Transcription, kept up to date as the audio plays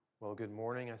Well, good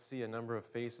morning. I see a number of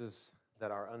faces that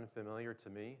are unfamiliar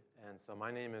to me. And so my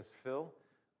name is Phil.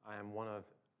 I am one of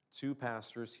two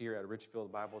pastors here at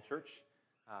Richfield Bible Church.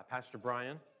 Pastor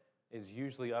Brian is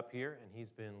usually up here, and he's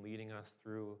been leading us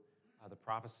through the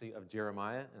prophecy of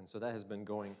Jeremiah. And so that has been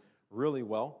going really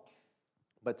well.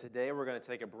 But today we're going to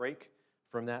take a break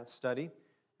from that study,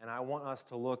 and I want us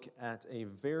to look at a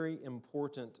very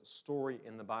important story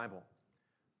in the Bible,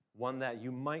 one that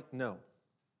you might know.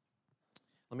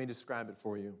 Let me describe it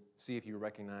for you. See if you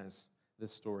recognize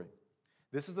this story.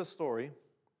 This is the story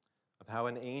of how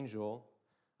an angel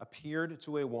appeared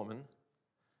to a woman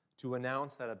to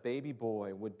announce that a baby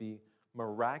boy would be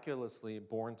miraculously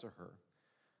born to her,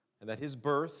 and that his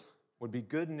birth would be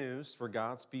good news for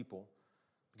God's people,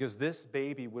 because this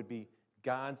baby would be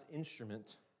God's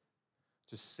instrument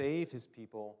to save his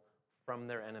people from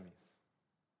their enemies.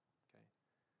 Okay.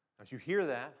 Now, as you hear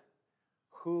that,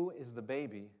 who is the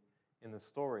baby in the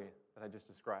story that I just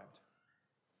described?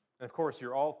 And of course,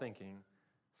 you're all thinking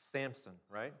Samson,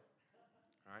 right?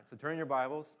 All right, so turn your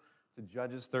Bibles to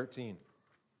Judges 13.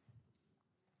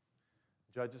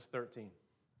 Judges 13.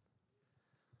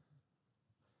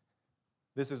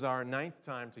 This is our 9th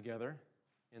time together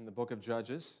in the book of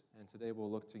Judges, and today we'll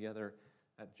look together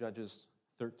at Judges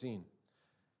 13.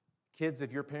 Kids,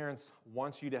 if your parents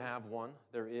want you to have one,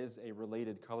 there is a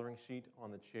related coloring sheet on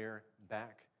the chair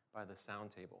back by the sound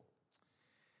table.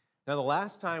 Now, the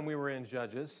last time we were in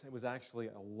Judges, it was actually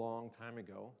a long time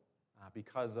ago.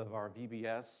 Because of our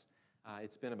VBS,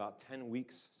 it's been about 10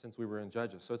 weeks since we were in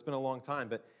Judges, so it's been a long time.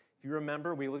 But if you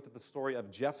remember, we looked at the story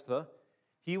of Jephthah.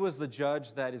 He was the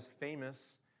judge that is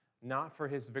famous not for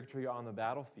his victory on the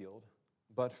battlefield,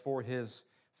 but for his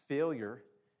failure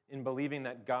in believing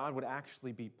that God would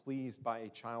actually be pleased by a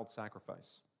child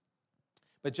sacrifice.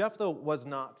 But Jephthah was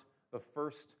not the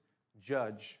first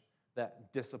judge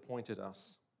that disappointed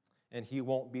us, and he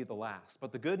won't be the last.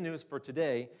 But the good news for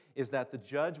today is that the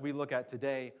judge we look at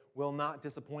today will not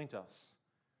disappoint us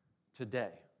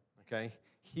today, okay?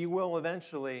 He will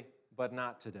eventually, but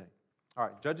not today. All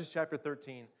right, Judges chapter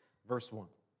 13, verse 1.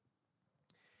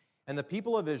 And the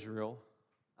people of Israel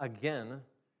again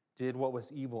did what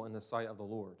was evil in the sight of the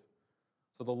Lord.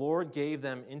 So the Lord gave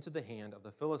them into the hand of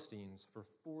the Philistines for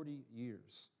 40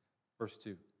 years. Verse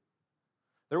 2.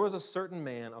 There was a certain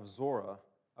man of Zorah,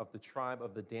 of the tribe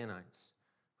of the Danites,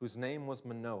 whose name was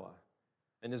Manoah,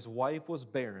 and his wife was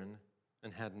barren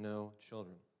and had no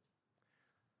children.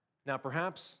 Now,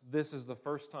 perhaps this is the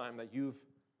first time that you've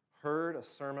heard a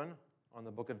sermon on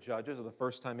the book of Judges, or the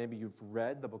first time maybe you've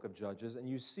read the book of Judges, and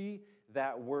you see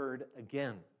that word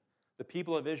again. The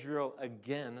people of Israel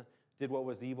again did what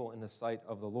was evil in the sight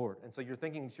of the Lord. And so you're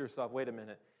thinking to yourself, wait a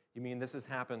minute, you mean this has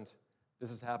happened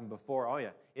before? Oh yeah,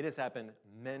 it has happened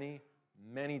many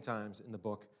times in the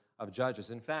book of Judges.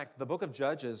 In fact, the book of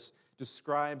Judges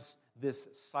describes this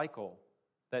cycle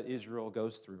that Israel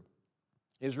goes through.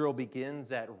 Israel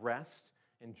begins at rest,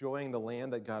 enjoying the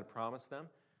land that God promised them.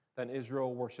 Then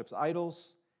Israel worships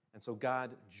idols, and so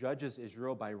God judges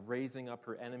Israel by raising up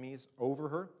her enemies over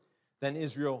her. Then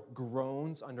Israel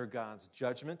groans under God's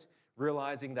judgment,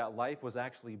 realizing that life was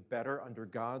actually better under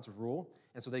God's rule,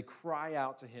 and so they cry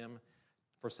out to him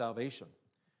for salvation.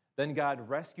 Then God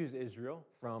rescues Israel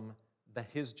from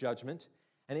his judgment,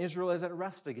 and Israel is at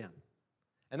rest again.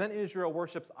 And then Israel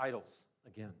worships idols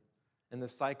again. And the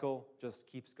cycle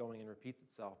just keeps going and repeats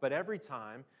itself. But every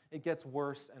time, it gets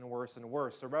worse and worse and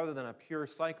worse. So rather than a pure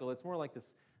cycle, it's more like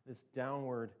this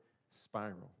downward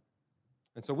spiral.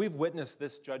 And so we've witnessed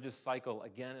this Judges cycle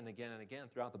again and again and again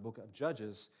throughout the book of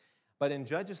Judges. But in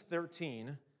Judges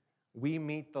 13, we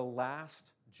meet the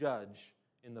last judge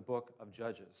in the book of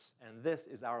Judges. And this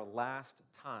is our last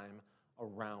time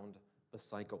around the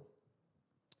cycle.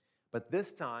 But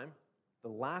this time, the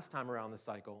last time around the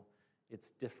cycle,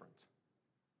 it's different.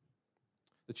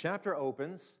 The chapter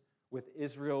opens with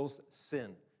Israel's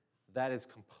sin. That is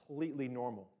completely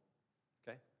normal.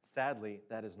 Okay? Sadly,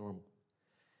 that is normal.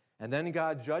 And then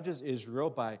God judges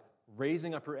Israel by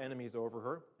raising up her enemies over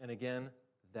her. And again,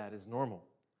 that is normal.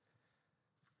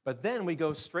 But then we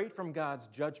go straight from God's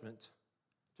judgment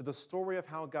to the story of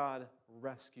how God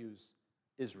rescues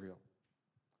Israel.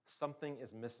 Something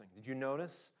is missing. Did you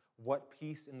notice what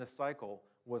piece in the cycle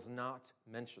was not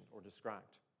mentioned or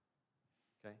described?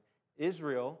 Okay?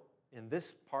 Israel, in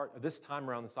this time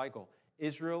around the cycle,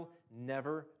 Israel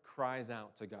never cries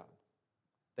out to God.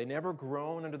 They never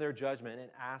groan under their judgment and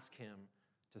ask him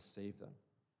to save them.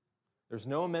 There's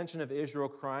no mention of Israel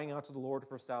crying out to the Lord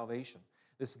for salvation.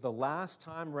 This is the last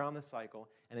time around the cycle,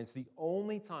 and it's the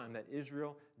only time that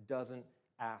Israel doesn't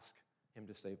ask him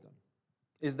to save them.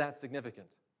 Is that significant?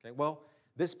 Okay, well,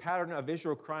 This pattern of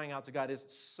Israel crying out to God is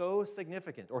so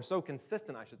significant, or so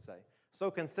consistent, I should say, so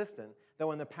consistent that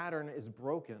when the pattern is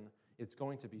broken, it's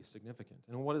going to be significant.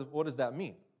 And what does that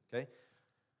mean? Okay?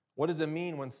 What does it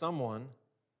mean when someone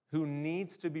who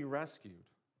needs to be rescued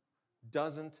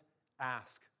doesn't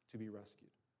ask to be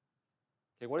rescued?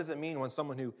 Okay, what does it mean when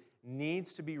someone who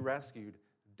needs to be rescued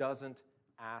doesn't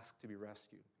ask to be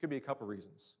rescued? Could be a couple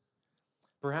reasons.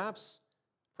 Perhaps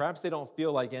they don't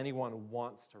feel like anyone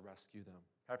wants to rescue them.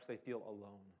 Perhaps they feel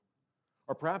alone.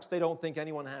 Or perhaps they don't think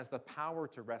anyone has the power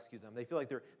to rescue them. They feel like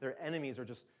their enemies are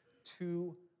just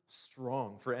too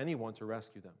strong for anyone to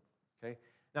rescue them. Okay?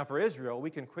 Now, for Israel, we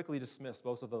can quickly dismiss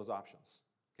both of those options.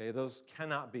 Okay? Those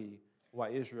cannot be why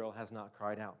Israel has not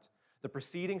cried out. The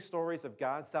preceding stories of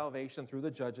God's salvation through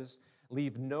the judges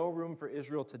leave no room for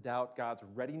Israel to doubt God's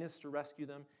readiness to rescue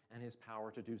them and his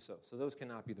power to do so. So those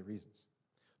cannot be the reasons.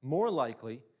 More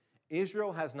likely,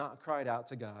 Israel has not cried out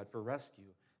to God for rescue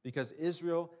because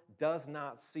Israel does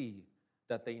not see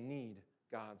that they need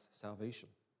God's salvation.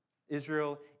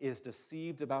 Israel is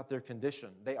deceived about their condition.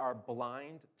 They are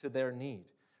blind to their need.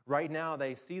 Right now,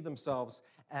 they see themselves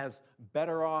as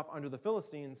better off under the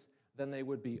Philistines than they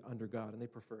would be under God, and they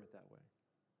prefer it that way.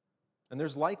 And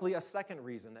there's likely a second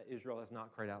reason that Israel has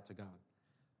not cried out to God,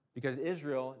 because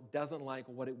Israel doesn't like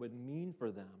what it would mean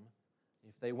for them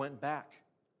if they went back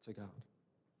to God.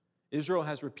 Israel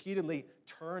has repeatedly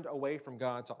turned away from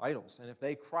God to idols, and if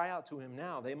they cry out to him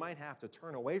now, they might have to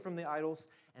turn away from the idols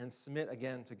and submit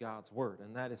again to God's word,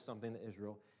 and that is something that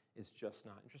Israel is just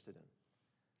not interested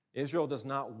in. Israel does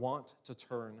not want to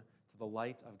turn to the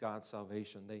light of God's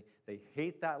salvation. They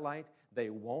hate that light. They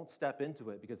won't step into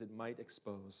it because it might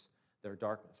expose their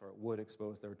darkness, or it would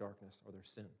expose their darkness or their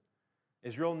sin.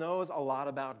 Israel knows a lot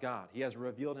about God. He has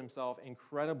revealed himself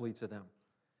incredibly to them,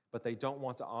 but they don't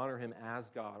want to honor him as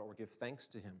God or give thanks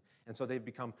to him. And so they've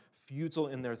become futile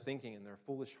in their thinking, and their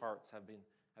foolish hearts have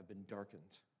been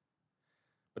darkened.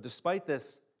 But despite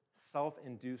this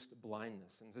self-induced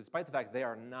blindness, and despite the fact they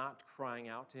are not crying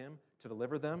out to him to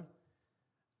deliver them,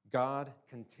 God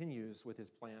continues with his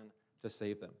plan to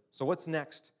save them. So what's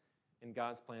next in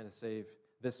God's plan to save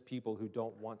this people who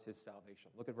don't want his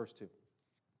salvation? Look at verse 2.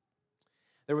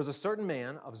 There was a certain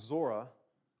man of Zorah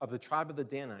of the tribe of the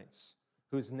Danites,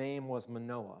 whose name was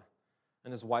Manoah,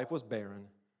 and his wife was barren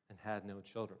and had no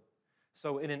children.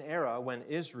 So in an era when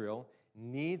Israel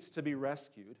needs to be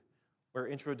rescued, we're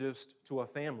introduced to a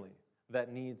family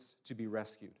that needs to be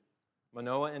rescued.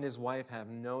 Manoah and his wife have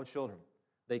no children.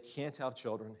 They can't have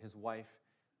children. His wife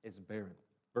is barren.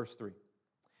 Verse 3.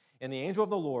 And the angel of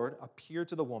the Lord appeared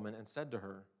to the woman and said to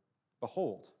her,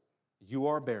 Behold, you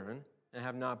are barren and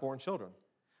have not borne children,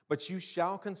 but you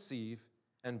shall conceive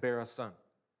and bear a son.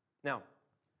 Now,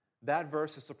 that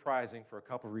verse is surprising for a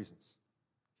couple reasons.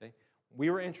 Okay? We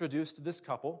were introduced to this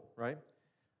couple, right?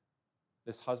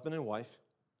 This husband and wife.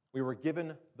 We were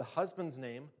given the husband's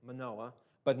name, Manoah,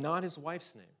 but not his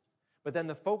wife's name. But then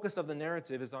the focus of the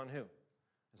narrative is on who?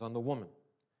 It's on the woman.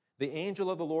 The angel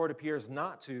of the Lord appears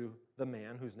not to the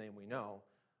man whose name we know,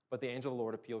 but the angel of the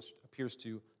Lord appears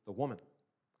to the woman.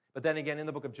 But then again, in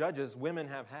the book of Judges, women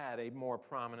have had a more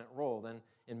prominent role than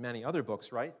in many other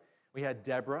books, right? We had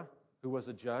Deborah, who was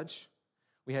a judge.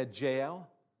 We had Jael,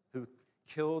 who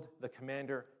killed the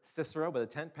commander Sisera with a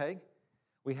tent peg.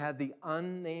 We had the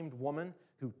unnamed woman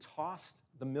who tossed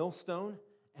the millstone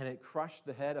and it crushed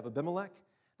the head of Abimelech.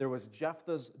 There was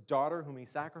Jephthah's daughter whom he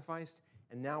sacrificed.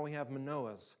 And now we have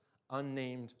Manoah's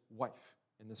unnamed wife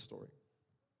in this story.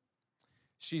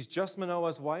 She's just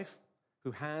Manoah's wife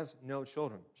who has no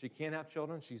children. She can't have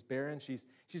children. She's barren. She's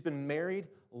been married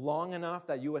long enough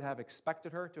that you would have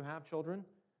expected her to have children,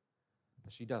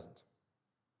 but she doesn't.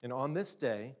 And on this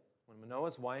day, when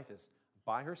Manoah's wife is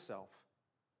by herself,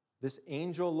 this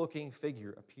angel-looking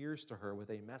figure appears to her with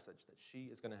a message that she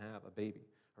is going to have a baby.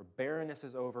 Her barrenness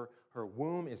is over. Her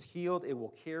womb is healed. It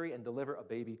will carry and deliver a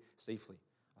baby safely,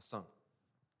 a son.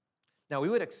 Now, we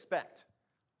would expect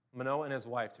Manoah and his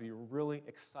wife to be really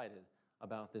excited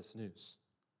about this news.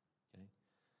 Okay?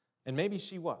 And maybe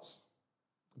she was.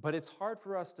 But it's hard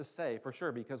for us to say for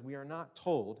sure because we are not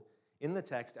told in the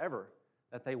text ever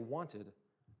that they wanted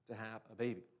to have a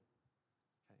baby.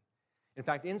 Okay? In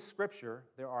fact, in Scripture,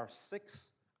 there are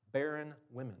 6 barren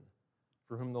women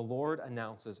for whom the Lord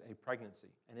announces a pregnancy.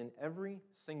 And in every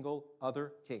single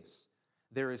other case,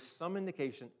 there is some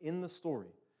indication in the story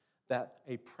that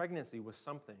a pregnancy was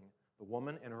something the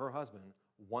woman and her husband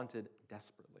wanted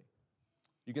desperately.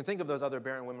 You can think of those other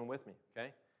barren women with me,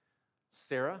 okay?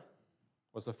 Sarah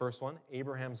was the first one,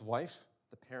 Abraham's wife,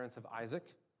 the parents of Isaac.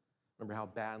 Remember how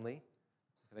badly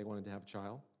they wanted to have a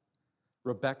child.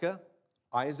 Rebekah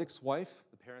Isaac's wife,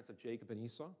 the parents of Jacob and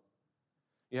Esau.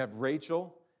 You have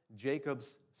Rachel,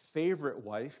 Jacob's favorite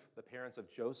wife, the parents of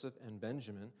Joseph and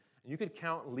Benjamin. And you could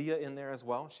count Leah in there as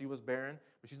well. She was barren,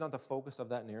 but she's not the focus of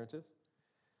that narrative.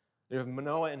 You have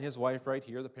Manoah and his wife right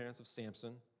here, the parents of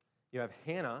Samson. You have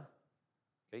Hannah,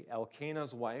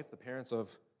 Elkanah's wife, the parents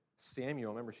of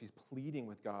Samuel. Remember, she's pleading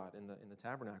with God in the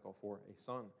tabernacle for a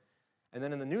son. And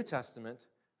then in the New Testament,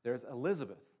 there's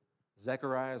Elizabeth,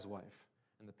 Zechariah's wife,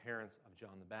 and the parents of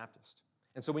John the Baptist.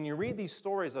 And so when you read these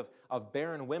stories of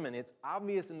barren women, it's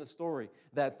obvious in the story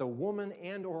that the woman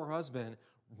and or her husband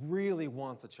really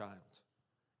wants a child.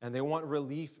 And they want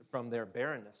relief from their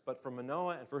barrenness. But for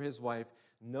Manoah and for his wife,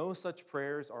 no such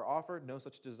prayers are offered, no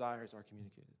such desires are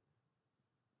communicated.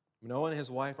 Manoah and his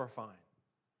wife are fine.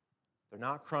 They're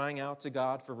not crying out to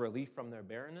God for relief from their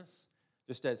barrenness,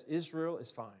 just as Israel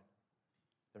is fine.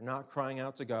 They're not crying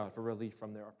out to God for relief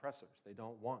from their oppressors. They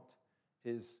don't want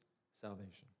his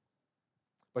salvation.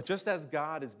 But just as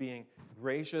God is being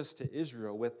gracious to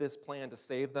Israel with this plan to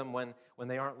save them when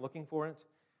they aren't looking for it,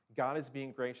 God is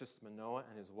being gracious to Manoah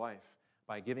and his wife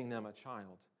by giving them a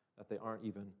child that they aren't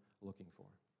even looking for.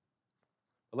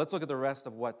 But let's look at the rest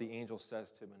of what the angel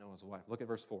says to Manoah's wife. Look at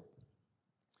verse 4.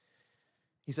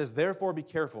 He says, "Therefore be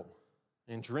careful,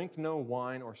 and drink no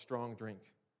wine or strong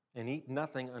drink, and eat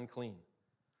nothing unclean.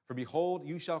 For behold,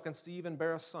 you shall conceive and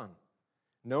bear a son.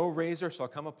 No razor shall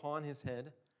come upon his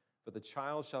head, for the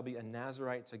child shall be a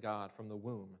Nazirite to God from the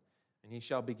womb, and he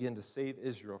shall begin to save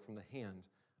Israel from the hand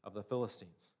of the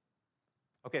Philistines."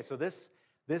 Okay, so this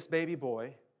baby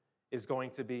boy is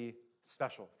going to be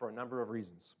special for a number of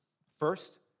reasons.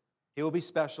 First, he will be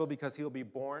special because he will be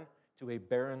born to a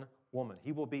barren woman.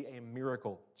 He will be a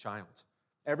miracle child.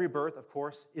 Every birth, of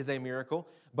course, is a miracle,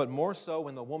 but more so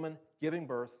when the woman giving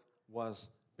birth was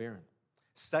barren.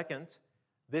 Second,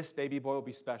 this baby boy will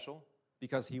be special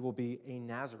because he will be a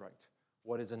Nazirite.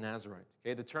 What is a Nazirite?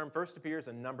 Okay, the term first appears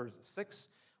in Numbers 6,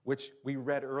 which we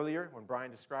read earlier when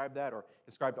Brian described that, or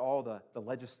described all the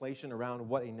legislation around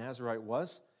what a Nazirite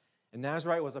was. A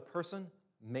Nazirite was a person,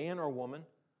 man or woman,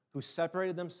 who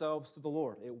separated themselves to the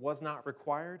Lord. It was not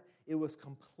required. It was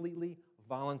completely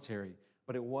voluntary,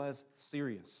 but it was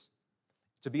serious.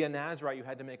 To be a Nazirite, you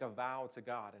had to make a vow to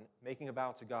God, and making a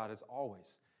vow to God is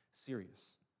always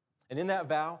serious. And in that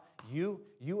vow, you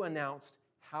announced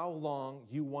how long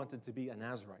you wanted to be a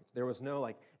Nazirite. There was no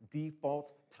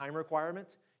default time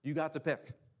requirement. You got to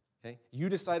pick. Okay? You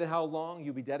decided how long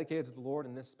you'd be dedicated to the Lord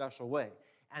in this special way.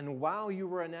 And while you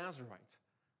were a Nazirite,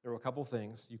 there were a couple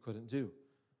things you couldn't do.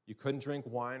 You couldn't drink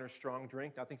wine or strong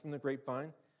drink, nothing from the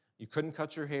grapevine. You couldn't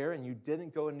cut your hair, and you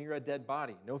didn't go near a dead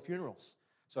body. No funerals.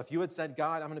 So if you had said,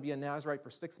 "God, I'm going to be a Nazirite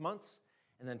for 6 months,"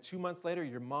 and then 2 months later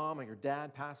your mom or your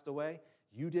dad passed away,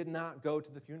 you did not go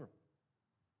to the funeral.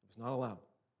 It was not allowed.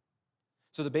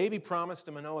 So the baby promised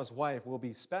to Manoah's wife will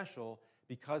be special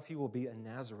because he will be a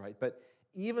Nazirite. But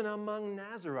even among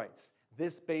Nazirites,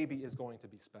 this baby is going to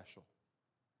be special.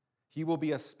 He will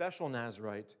be a special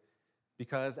Nazirite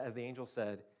because, as the angel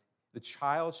said, the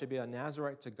child should be a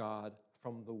Nazirite to God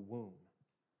from the womb.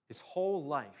 His whole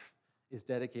life is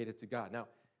dedicated to God. Now,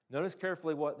 notice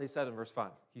carefully what they said in verse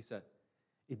 5. He said,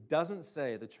 it doesn't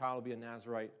say the child will be a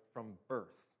Nazirite from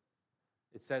birth.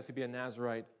 It says he'll be a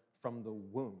Nazirite from the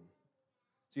womb.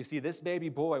 So you see, this baby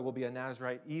boy will be a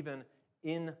Nazirite even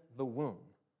in the womb,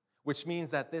 which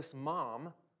means that this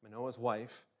mom, Manoah's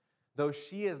wife, though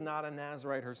she is not a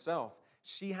Nazirite herself,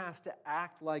 she has to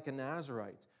act like a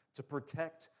Nazirite to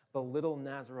protect the little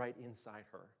Nazirite inside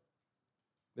her.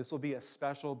 This will be a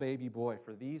special baby boy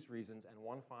for these reasons, and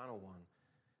one final one.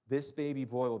 This baby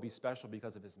boy will be special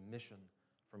because of his mission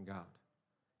from God.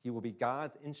 He will be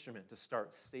God's instrument to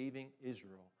start saving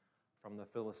Israel from the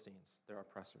Philistines, their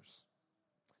oppressors.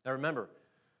 Now remember,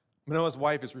 Manoah's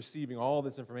wife is receiving all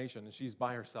this information, and she's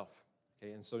by herself.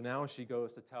 Okay, and so now she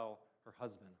goes to tell her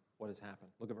husband what has happened.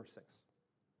 Look at verse 6.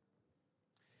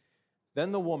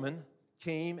 Then the woman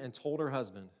came and told her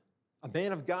husband, "A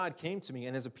man of God came to me,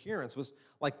 and his appearance was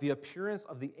like the appearance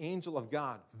of the angel of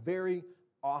God, very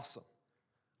awesome.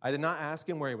 I did not ask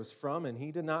him where he was from, and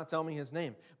he did not tell me his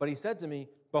name. But he said to me,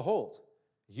 'Behold,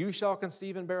 you shall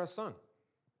conceive and bear a son.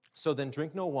 So then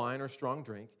drink no wine or strong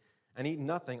drink, and eat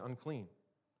nothing unclean.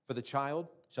 For the child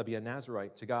shall be a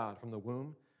Nazirite to God from the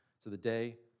womb to the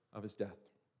day of his death.'"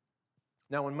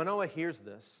 Now, when Manoah hears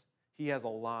this, he has a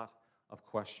lot of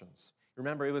questions.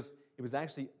 Remember, it was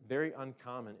actually very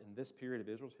uncommon in this period of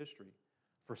Israel's history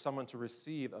for someone to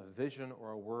receive a vision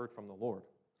or a word from the Lord.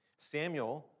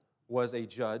 Samuel was a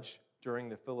judge during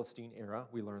the Philistine era,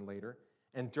 we learn later,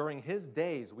 And during his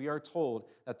days, we are told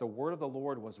that the word of the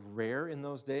Lord was rare in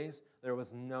those days. There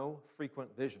was no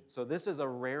frequent vision. So this is a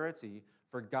rarity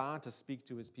for God to speak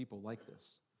to his people like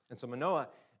this. And so Manoah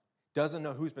doesn't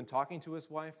know who's been talking to his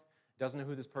wife, doesn't know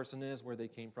who this person is, where they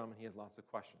came from, and he has lots of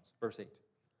questions. Verse 8.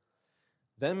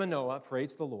 Then Manoah prayed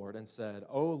to the Lord and said,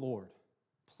 "O Lord,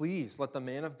 please let the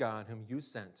man of God whom you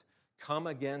sent come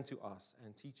again to us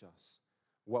and teach us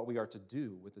what we are to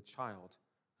do with the child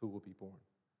who will be born."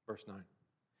 Verse 9.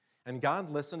 And God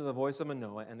listened to the voice of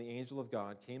Manoah, and the angel of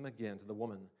God came again to the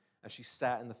woman as she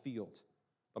sat in the field.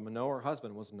 But Manoah, her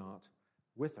husband, was not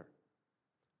with her.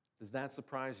 Does that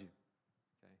surprise you?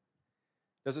 Okay.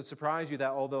 Does it surprise you that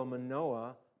although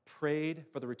Manoah prayed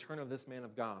for the return of this man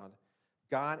of God,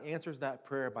 God answers that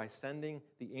prayer by sending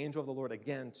the angel of the Lord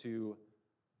again to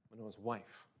Manoah's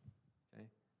wife? Okay?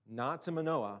 Not to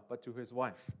Manoah, but to his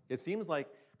wife. It seems like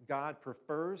God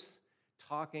prefers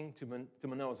talking to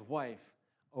Manoah's wife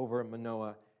over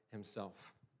Manoah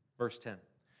himself. Verse 10.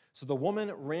 So the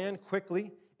woman ran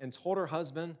quickly and told her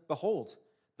husband, "Behold,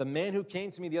 the man who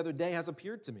came to me the other day has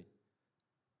appeared to me."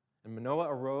 And Manoah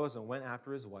arose and went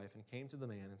after his wife and came to the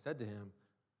man and said to him,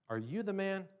 "Are you the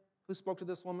man who spoke to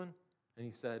this woman?" And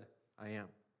he said, "I am."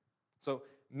 So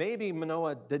maybe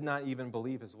Manoah did not even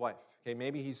believe his wife. Okay,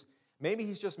 maybe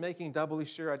he's just making doubly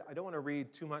sure. I don't want to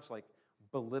read too much like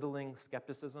belittling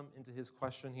skepticism into his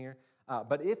question here.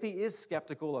 But if he is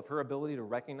skeptical of her ability to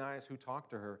recognize who talked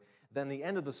to her, then the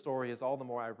end of the story is all the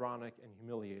more ironic and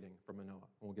humiliating for Manoah.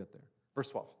 We'll get there. Verse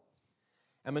 12.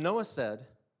 And Manoah said,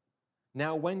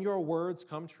 "Now when your words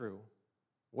come true,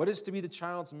 what is to be the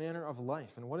child's manner of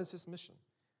life, and what is his mission?"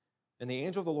 And the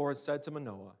angel of the Lord said to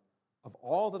Manoah, "Of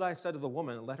all that I said to the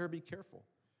woman, let her be careful.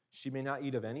 She may not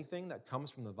eat of anything that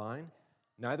comes from the vine,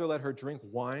 neither let her drink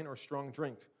wine or strong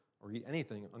drink, or eat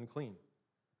anything unclean.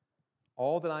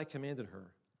 All that I commanded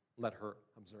her, let her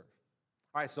observe."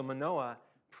 All right, so Manoah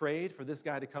prayed for this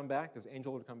guy to come back, this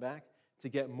angel would come back, to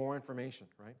get more information,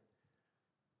 right?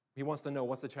 He wants to know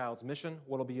what's the child's mission,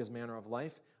 what will be his manner of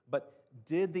life. But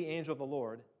did the angel of the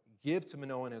Lord give to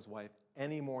Manoah and his wife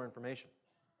any more information?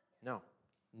 No,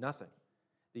 nothing.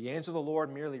 The angel of the Lord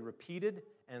merely repeated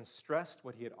and stressed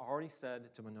what he had already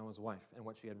said to Manoah's wife and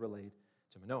what she had relayed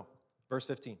to Manoah. Verse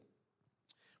 15.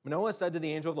 Manoah said to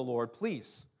the angel of the Lord,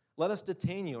 "Please, let us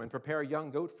detain you and prepare a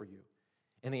young goat for you."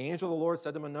 And the angel of the Lord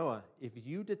said to Manoah, "If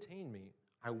you detain me,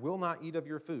 I will not eat of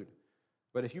your food.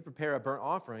 But if you prepare a burnt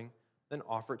offering, then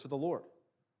offer it to the Lord."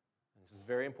 And this is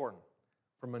very important.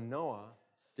 For Manoah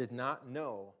did not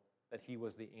know that he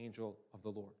was the angel of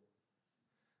the Lord.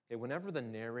 Okay, whenever the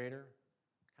narrator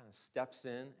kind of steps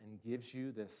in and gives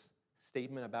you this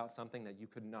statement about something that you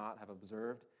could not have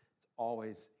observed, it's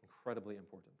always incredibly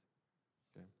important.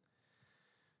 Okay?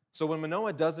 So when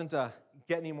Manoah doesn't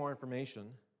get any more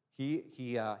information,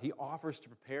 he offers to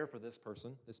prepare for this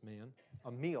person, this man,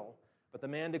 a meal, but the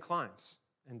man declines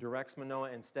and directs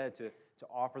Manoah instead to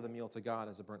offer the meal to God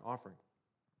as a burnt offering.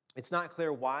 It's not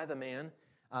clear why the man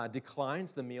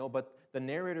declines the meal, but the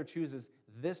narrator chooses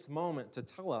this moment to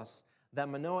tell us that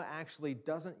Manoah actually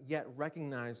doesn't yet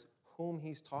recognize whom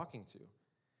he's talking to.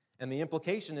 And the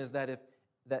implication is that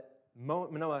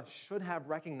Manoah should have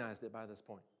recognized it by this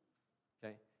point.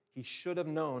 Okay? He should have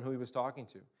known who he was talking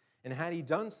to. And had he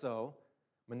done so,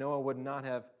 Manoah would not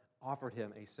have offered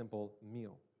him a simple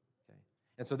meal. Okay?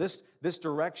 And so this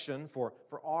direction for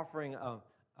offering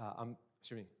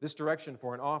this direction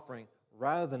for an offering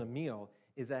rather than a meal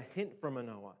is a hint from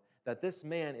Manoah that this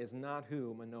man is not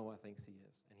who Manoah thinks he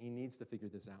is, and he needs to figure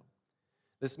this out.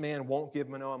 This man won't give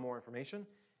Manoah more information,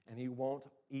 and he won't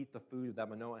eat the food that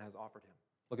Manoah has offered him.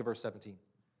 Look at verse 17.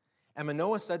 And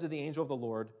Manoah said to the angel of the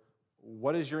Lord,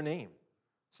 "What is your name?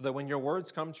 So that when your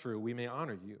words come true, we may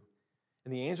honor you."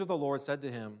 And the angel of the Lord said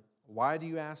to him, "Why do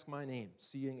you ask my name,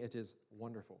 seeing it is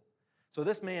wonderful?" So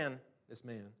this man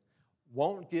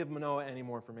won't give Manoah any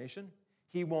more information.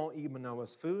 He won't eat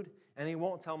Manoah's food, and he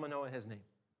won't tell Manoah his name.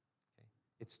 Okay?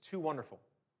 It's too wonderful,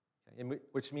 okay?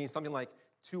 Which means something like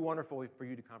too wonderful for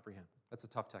you to comprehend. That's a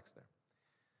tough text there.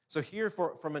 So here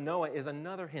for Manoah is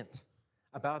another hint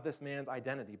about this man's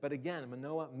identity. But again,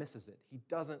 Manoah misses it. He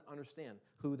doesn't understand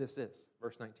who this is.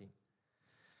 Verse 19.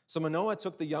 So Manoah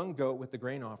took the young goat with the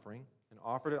grain offering and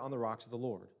offered it on the rocks of the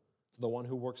Lord to the one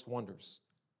who works wonders.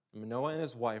 And Manoah and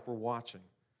his wife were watching.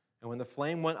 And when the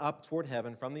flame went up toward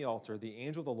heaven from the altar, the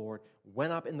angel of the Lord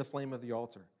went up in the flame of the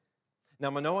altar. Now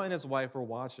Manoah and his wife were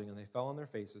watching, and they fell on their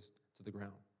faces to the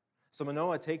ground. So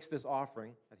Manoah takes this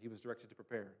offering that he was directed to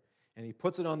prepare, and he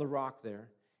puts it on the rock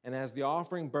there. And as the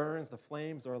offering burns, the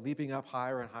flames are leaping up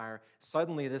higher and higher.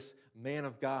 Suddenly, this man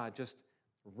of God just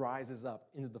rises up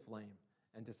into the flame.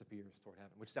 and disappears toward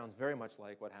heaven, which sounds very much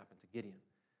like what happened to Gideon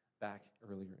back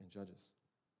earlier in Judges.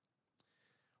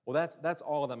 Well, that's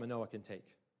all that Manoah can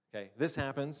take. Okay, this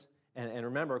happens, and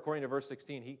remember, according to verse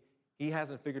 16, he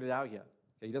hasn't figured it out yet.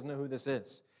 Okay, he doesn't know who this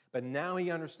is, but now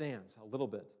he understands a little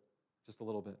bit, just a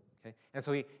little bit. Okay, and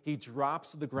so he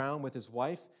drops to the ground with his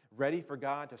wife, ready for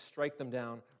God to strike them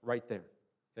down right there.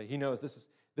 Okay, he knows this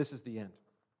is the end.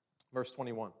 Verse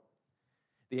 21.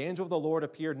 The angel of the Lord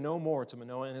appeared no more to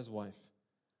Manoah and his wife.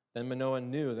 Then Manoah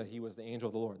knew that he was the angel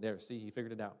of the Lord. There, see, he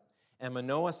figured it out. And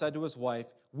Manoah said to his wife,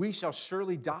 "We shall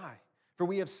surely die, for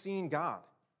we have seen God."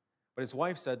 But his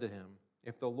wife said to him,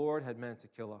 "If the Lord had meant to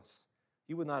kill us,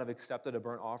 he would not have accepted a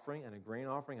burnt offering and a grain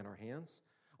offering at our hands,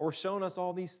 or shown us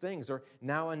all these things, or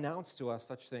now announced to us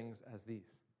such things as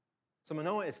these." So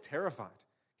Manoah is terrified.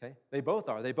 Okay? They both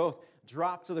are. They both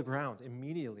drop to the ground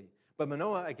immediately. But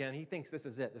Manoah, again, he thinks this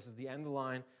is it. This is the end of the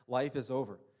line. Life is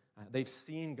over. They've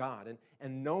seen God.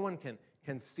 And no one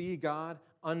can see God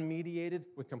unmediated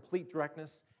with complete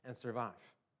directness and survive.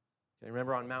 Okay,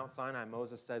 remember on Mount Sinai,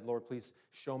 Moses said, "Lord, please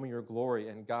show me your glory."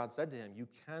 And God said to him, "You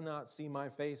cannot see my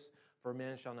face, for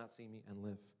man shall not see me and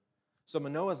live." So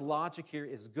Manoah's logic here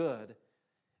is good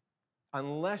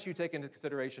unless you take into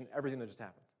consideration everything that just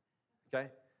happened.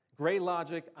 Okay? Great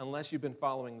logic unless you've been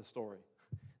following the story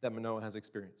that Manoah has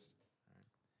experienced.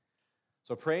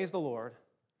 So praise the Lord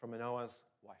for Manoah's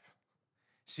wife.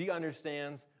 She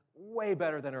understands way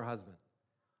better than her husband,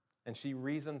 and she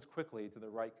reasons quickly to the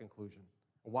right conclusion.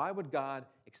 Why would God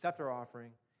accept our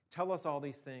offering, tell us all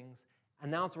these things,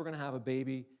 announce we're going to have a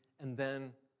baby, and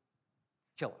then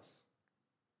kill us?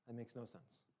 That makes no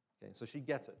sense. Okay, so she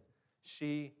gets it.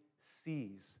 She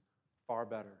sees far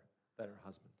better than her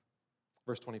husband.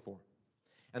 Verse 24.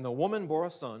 And the woman bore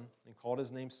a son and called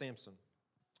his name Samson.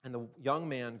 And the young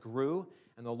man grew,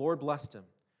 and the Lord blessed him.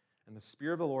 And the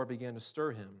Spirit of the Lord began to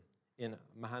stir him in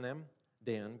Mahanaim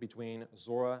Dan between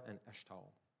Zorah and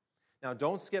Eshtaol. Now,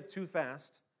 don't skip too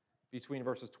fast between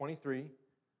verses 23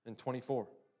 and 24.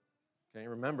 Okay,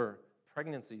 remember,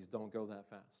 pregnancies don't go that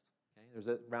fast. Okay, there's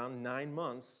around 9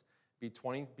 months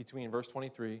between verse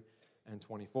 23 and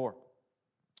 24.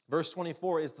 Verse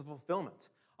 24 is the fulfillment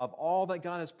of all that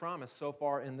God has promised so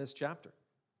far in this chapter.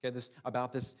 Okay,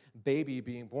 about this baby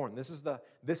being born. This is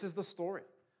the story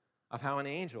of how an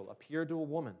angel appeared to a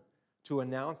woman to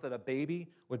announce that a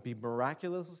baby would be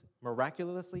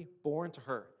miraculously born to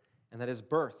her, and that his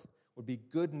birth would be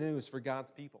good news for God's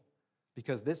people,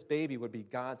 because this baby would be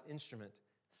God's instrument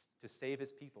to save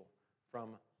his people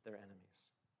from their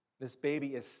enemies. This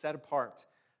baby is set apart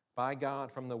by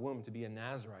God from the womb to be a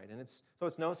Nazirite, and it's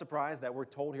no surprise that we're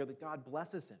told here that God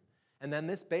blesses him. And then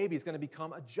this baby is going to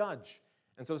become a judge.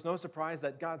 And so it's no surprise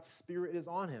that God's Spirit is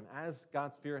on him, as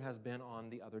God's Spirit has been on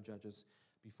the other judges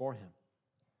before him.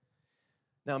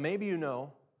 Now, maybe you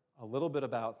know a little bit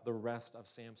about the rest of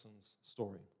Samson's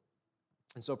story.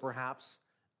 And so perhaps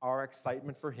our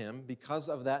excitement for him, because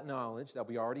of that knowledge that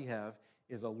we already have,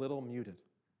 is a little muted.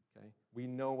 Okay? We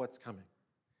know what's coming.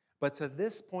 But to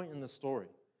this point in the story,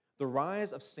 the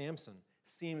rise of Samson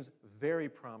seems very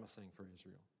promising for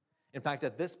Israel. In fact,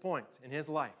 at this point in his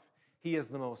life, he is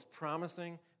the most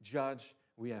promising judge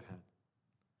we have had.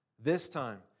 This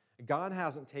time, God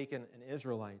hasn't taken an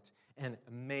Israelite and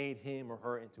made him or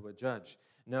her into a judge.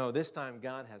 No, this time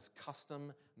God has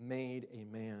custom made a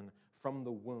man from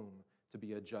the womb to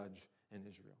be a judge in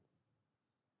Israel.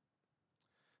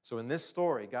 So in this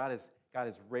story, God is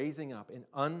raising up an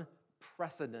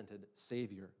unprecedented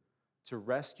Savior to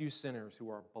rescue sinners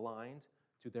who are blind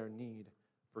to their need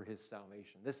for his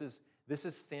salvation. This is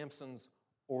Samson's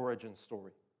origin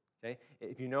story. Okay?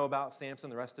 If you know about Samson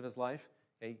the rest of his life,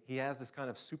 okay, he has this kind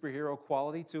of superhero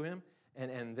quality to him,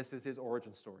 and this is his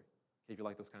origin story, okay, if you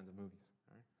like those kinds of movies.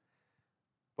 All right?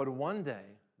 But one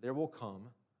day, there will come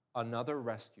another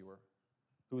rescuer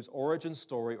whose origin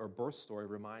story or birth story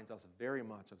reminds us very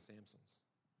much of Samson's.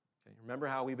 Okay? Remember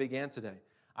how we began today.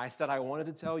 I said I wanted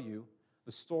to tell you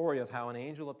the story of how an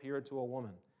angel appeared to a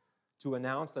woman to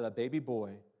announce that a baby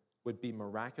boy would be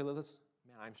miraculously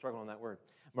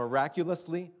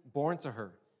born to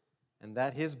her, and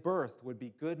that his birth would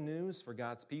be good news for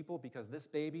God's people, because this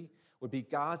baby would be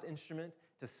God's instrument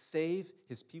to save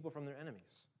his people from their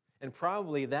enemies. And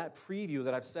probably that preview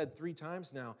that I've said 3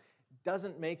 times now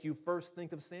doesn't make you first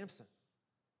think of Samson.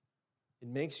 It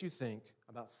makes you think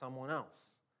about someone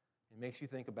else. It makes you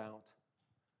think about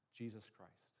Jesus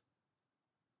Christ.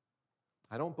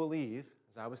 I don't believe,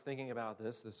 as I was thinking about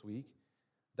this week,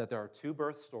 that there are 2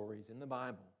 birth stories in the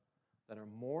Bible that are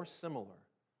more similar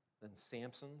than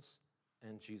Samson's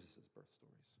and Jesus' birth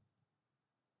stories.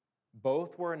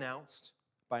 Both were announced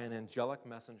by an angelic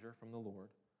messenger from the Lord.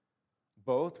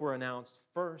 Both were announced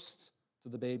first to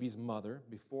the baby's mother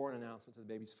before an announcement to the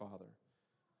baby's father.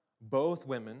 Both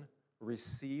women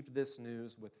received this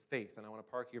news with faith. And I want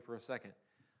to park here for a second.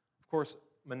 Of course,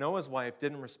 Manoah's wife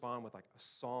didn't respond with like a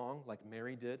song like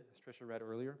Mary did, as Tricia read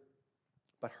earlier.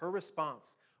 But her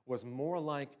response was more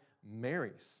like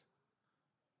Mary's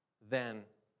than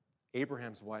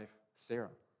Abraham's wife, Sarah,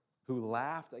 who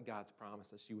laughed at God's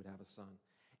promise that she would have a son.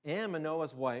 And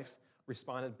Manoah's wife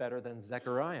responded better than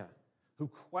Zechariah, who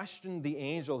questioned the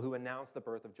angel who announced the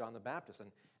birth of John the Baptist.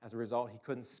 And as a result, he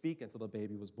couldn't speak until the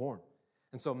baby was born.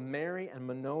 And so Mary and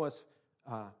Manoah's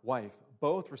wife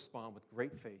both respond with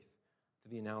great faith to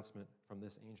the announcement from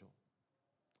this angel.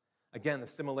 Again, the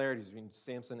similarities between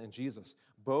Samson and Jesus.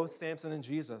 Both Samson and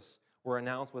Jesus were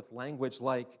announced with language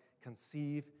like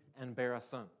conceive and bear a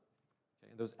son.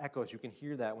 Okay, those echoes, you can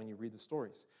hear that when you read the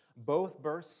stories. Both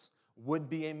births would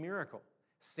be a miracle.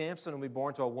 Samson would be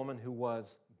born to a woman who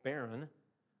was barren.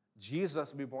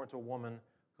 Jesus would be born to a woman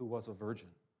who was a virgin.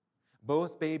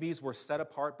 Both babies were set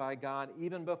apart by God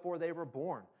even before they were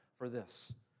born for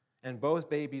this. And both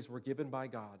babies were given by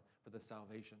God for the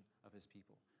salvation of his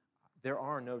people. There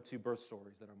are no two birth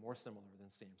stories that are more similar than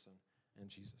Samson and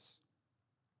Jesus.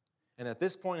 And at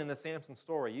this point in the Samson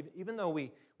story, even though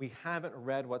we haven't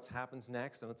read what happens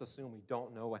next, and let's assume we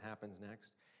don't know what happens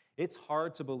next, it's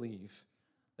hard to believe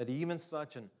that even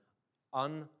such an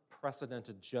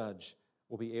unprecedented judge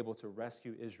will be able to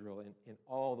rescue Israel in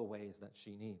all the ways that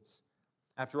she needs.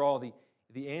 After all,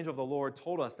 the angel of the Lord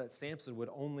told us that Samson would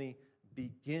only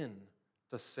begin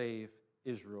to save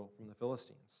Israel from the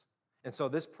Philistines. And so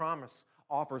this promise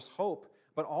offers hope,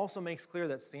 but also makes clear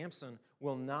that Samson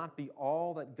will not be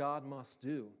all that God must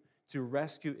do to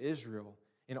rescue Israel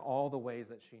in all the ways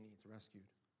that she needs rescued.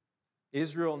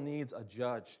 Israel needs a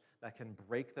judge that can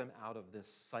break them out of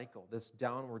this cycle, this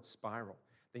downward spiral.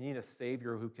 They need a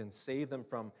Savior who can save them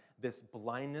from this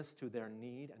blindness to their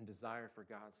need and desire for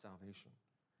God's salvation.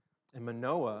 And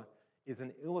Manoah is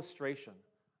an illustration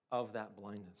of that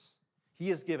blindness. He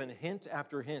has given hint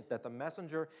after hint that the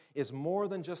messenger is more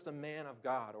than just a man of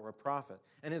God or a prophet,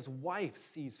 and his wife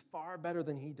sees far better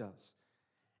than he does.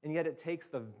 And yet it takes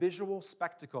the visual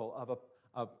spectacle of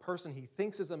a person he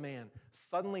thinks is a man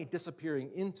suddenly disappearing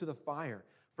into the fire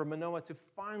for Manoah to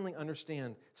finally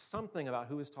understand something about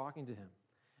who is talking to him.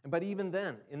 But even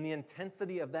then, in the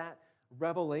intensity of that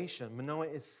revelation, Manoah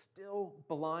is still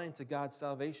blind to God's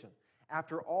salvation.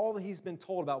 After all that he's been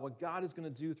told about what God is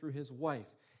going to do through his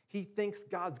wife, he thinks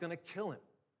God's going to kill him.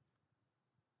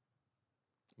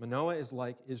 Manoah is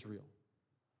like Israel.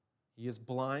 He is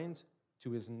blind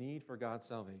to his need for God's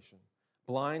salvation,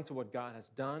 blind to what God has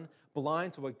done,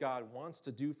 blind to what God wants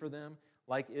to do for them.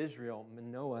 Like Israel,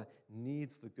 Manoah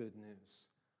needs the good news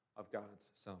of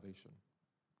God's salvation.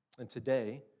 And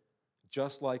today,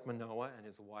 just like Manoah and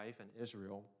his wife and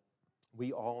Israel,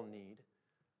 we all need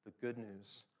the good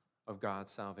news of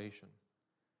God's salvation.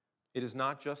 It is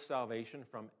not just salvation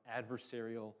from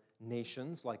adversarial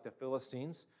nations like the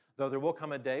Philistines, though there will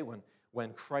come a day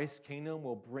when Christ's kingdom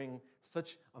will bring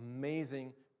such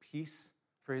amazing peace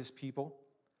for his people.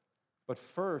 But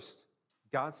first,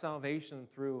 God's salvation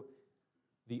through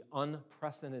the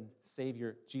unprecedented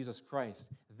Savior, Jesus Christ.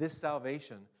 This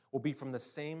salvation will be from the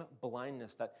same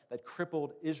blindness that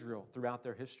crippled Israel throughout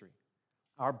their history.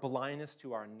 Our blindness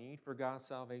to our need for God's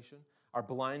salvation, our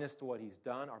blindness to what he's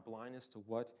done, our blindness to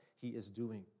what he is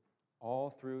doing, all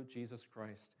through Jesus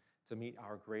Christ to meet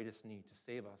our greatest need, to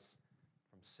save us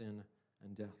from sin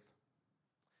and death.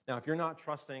 Now, if you're not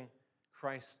trusting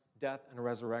Christ's death and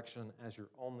resurrection as your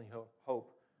only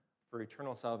hope for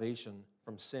eternal salvation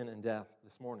from sin and death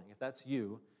this morning, if that's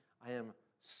you, I am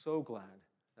so glad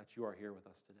that you are here with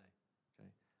us today. Okay?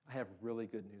 I have really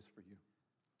good news for you.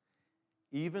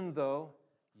 Even though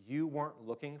you weren't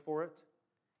looking for it,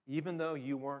 even though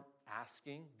you weren't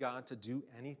asking God to do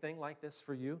anything like this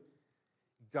for you,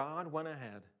 God went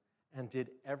ahead and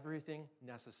did everything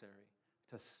necessary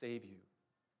to save you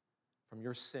from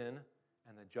your sin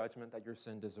and the judgment that your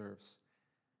sin deserves.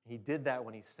 He did that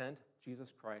when he sent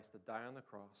Jesus Christ to die on the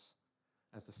cross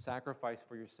as the sacrifice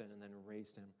for your sin and then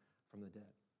raised him from the dead.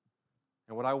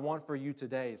 And what I want for you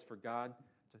today is for God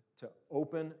to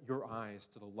open your eyes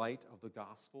to the light of the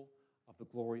gospel of the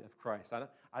glory of Christ.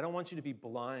 I don't want you to be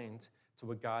blind to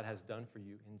what God has done for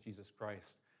you in Jesus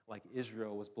Christ, like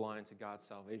Israel was blind to God's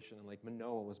salvation and like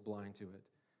Manoah was blind to it.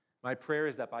 My prayer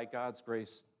is that by God's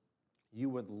grace, you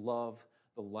would love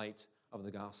the light of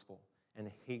the gospel and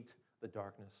hate the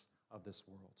darkness of this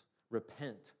world.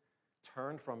 Repent,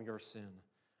 turn from your sin,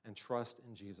 and trust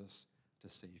in Jesus to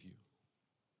save you.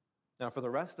 Now, for the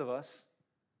rest of us,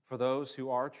 for those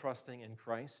who are trusting in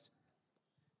Christ,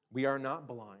 We are not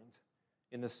blind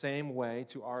in the same way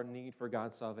to our need for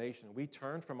God's salvation. We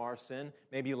turned from our sin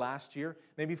maybe last year,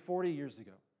 maybe 40 years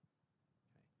ago.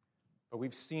 But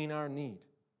we've seen our need.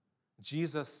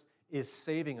 Jesus is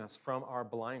saving us from our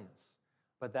blindness.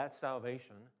 But that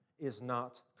salvation is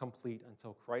not complete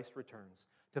until Christ returns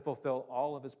to fulfill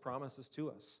all of his promises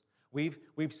to us.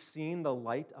 We've seen the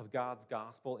light of God's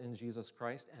gospel in Jesus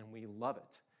Christ, and we love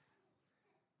it.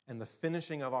 And the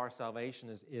finishing of our salvation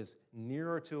is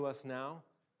nearer to us now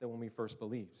than when we first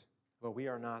believed. But we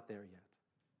are not there yet.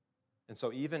 And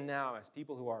so even now, as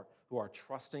people who are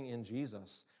trusting in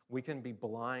Jesus, we can be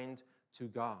blind to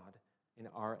God in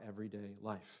our everyday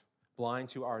life, blind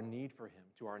to our need for him,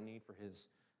 to our need for his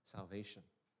salvation.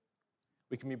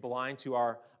 We can be blind to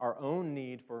our own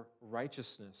need for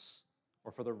righteousness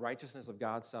or for the righteousness of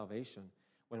God's salvation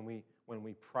when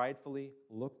we pridefully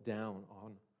look down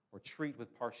on or treat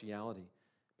with partiality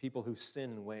people who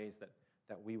sin in ways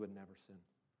that we would never sin.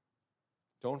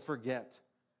 Don't forget,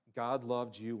 God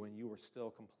loved you when you were still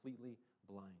completely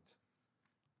blind.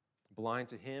 Blind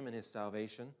to him and his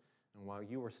salvation, and while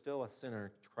you were still a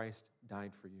sinner, Christ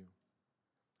died for you.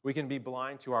 We can be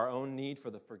blind to our own need for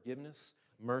the forgiveness,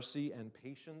 mercy, and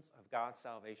patience of God's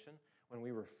salvation when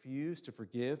we refuse to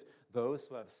forgive those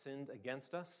who have sinned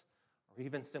against us, or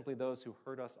even simply those who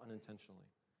hurt us unintentionally.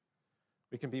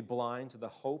 We can be blind to the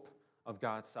hope of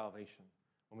God's salvation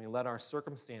when we let our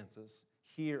circumstances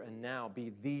here and now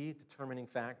be the determining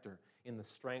factor in the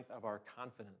strength of our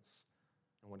confidence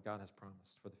in what God has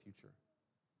promised for the future.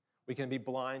 We can be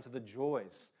blind to the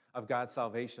joys of God's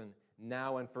salvation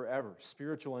now and forever,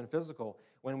 spiritual and physical,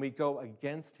 when we go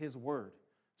against his word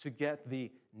to get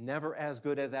the never as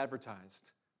good as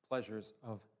advertised pleasures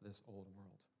of this old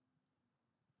world.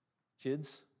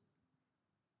 Kids,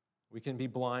 we can be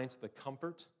blind to the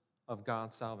comfort of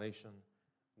God's salvation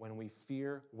when we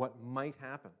fear what might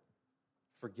happen,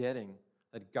 forgetting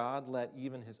that God let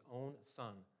even his own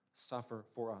son suffer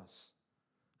for us.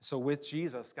 So with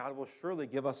Jesus, God will surely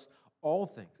give us all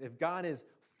things. If God is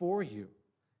for you,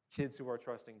 kids who are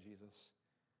trusting Jesus,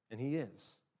 and he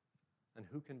is, then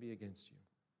who can be against you?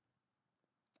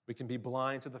 We can be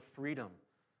blind to the freedom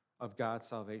of God's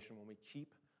salvation when we keep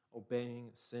obeying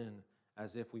sin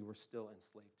as if we were still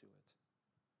enslaved to it.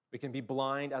 We can be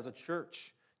blind as a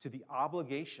church to the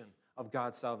obligation of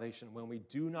God's salvation when we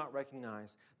do not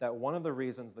recognize that one of the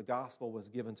reasons the gospel was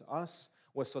given to us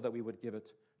was so that we would give it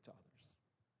to others.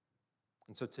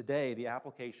 And so today, the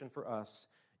application for us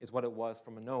is what it was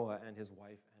for Manoah and his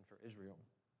wife and for Israel.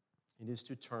 It is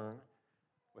to turn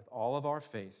with all of our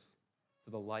faith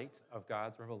to the light of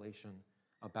God's revelation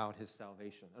about his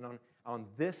salvation. And on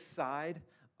this side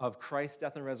of Christ's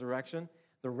death and resurrection,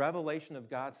 the revelation of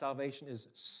God's salvation is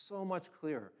so much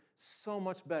clearer, so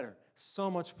much better, so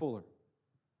much fuller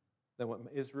than what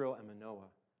Israel and Manoah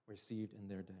received in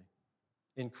their day.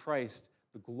 In Christ,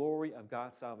 the glory of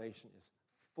God's salvation is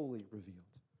fully revealed.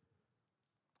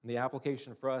 And the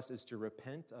application for us is to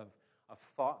repent of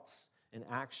thoughts and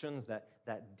actions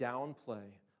that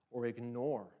downplay or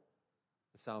ignore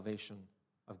the salvation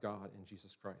of God in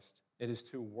Jesus Christ. It is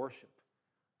to worship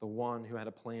the one who had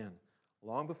a plan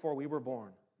long before we were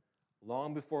born,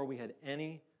 long before we had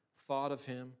any thought of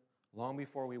him, long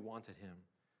before we wanted him,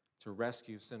 to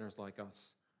rescue sinners like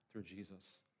us through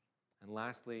Jesus. And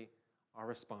lastly, our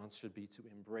response should be to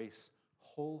embrace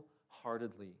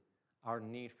wholeheartedly our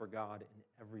need for God in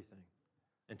everything,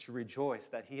 and to rejoice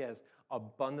that he has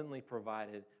abundantly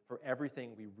provided for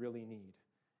everything we really need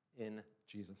in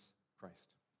Jesus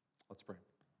Christ. Let's pray.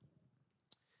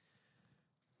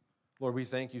 Lord, we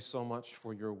thank you so much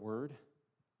for your word.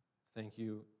 Thank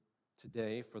you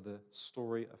today for the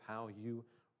story of how you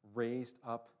raised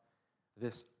up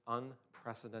this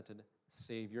unprecedented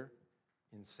Savior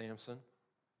in Samson.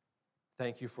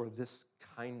 Thank you for this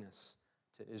kindness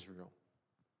to Israel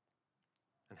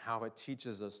and how it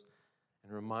teaches us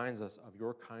and reminds us of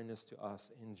your kindness to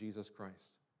us in Jesus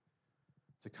Christ,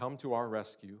 to come to our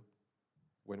rescue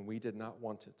when we did not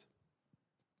want it,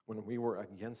 when we were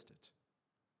against it.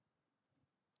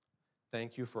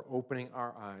 Thank you for opening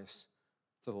our eyes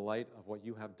to the light of what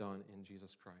you have done in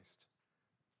Jesus Christ.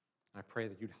 I pray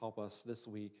that you'd help us this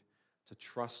week to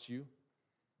trust you,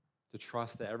 to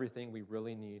trust that everything we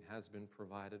really need has been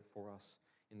provided for us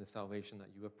in the salvation that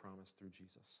you have promised through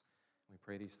Jesus. We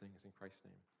pray these things in Christ's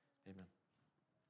name. Amen.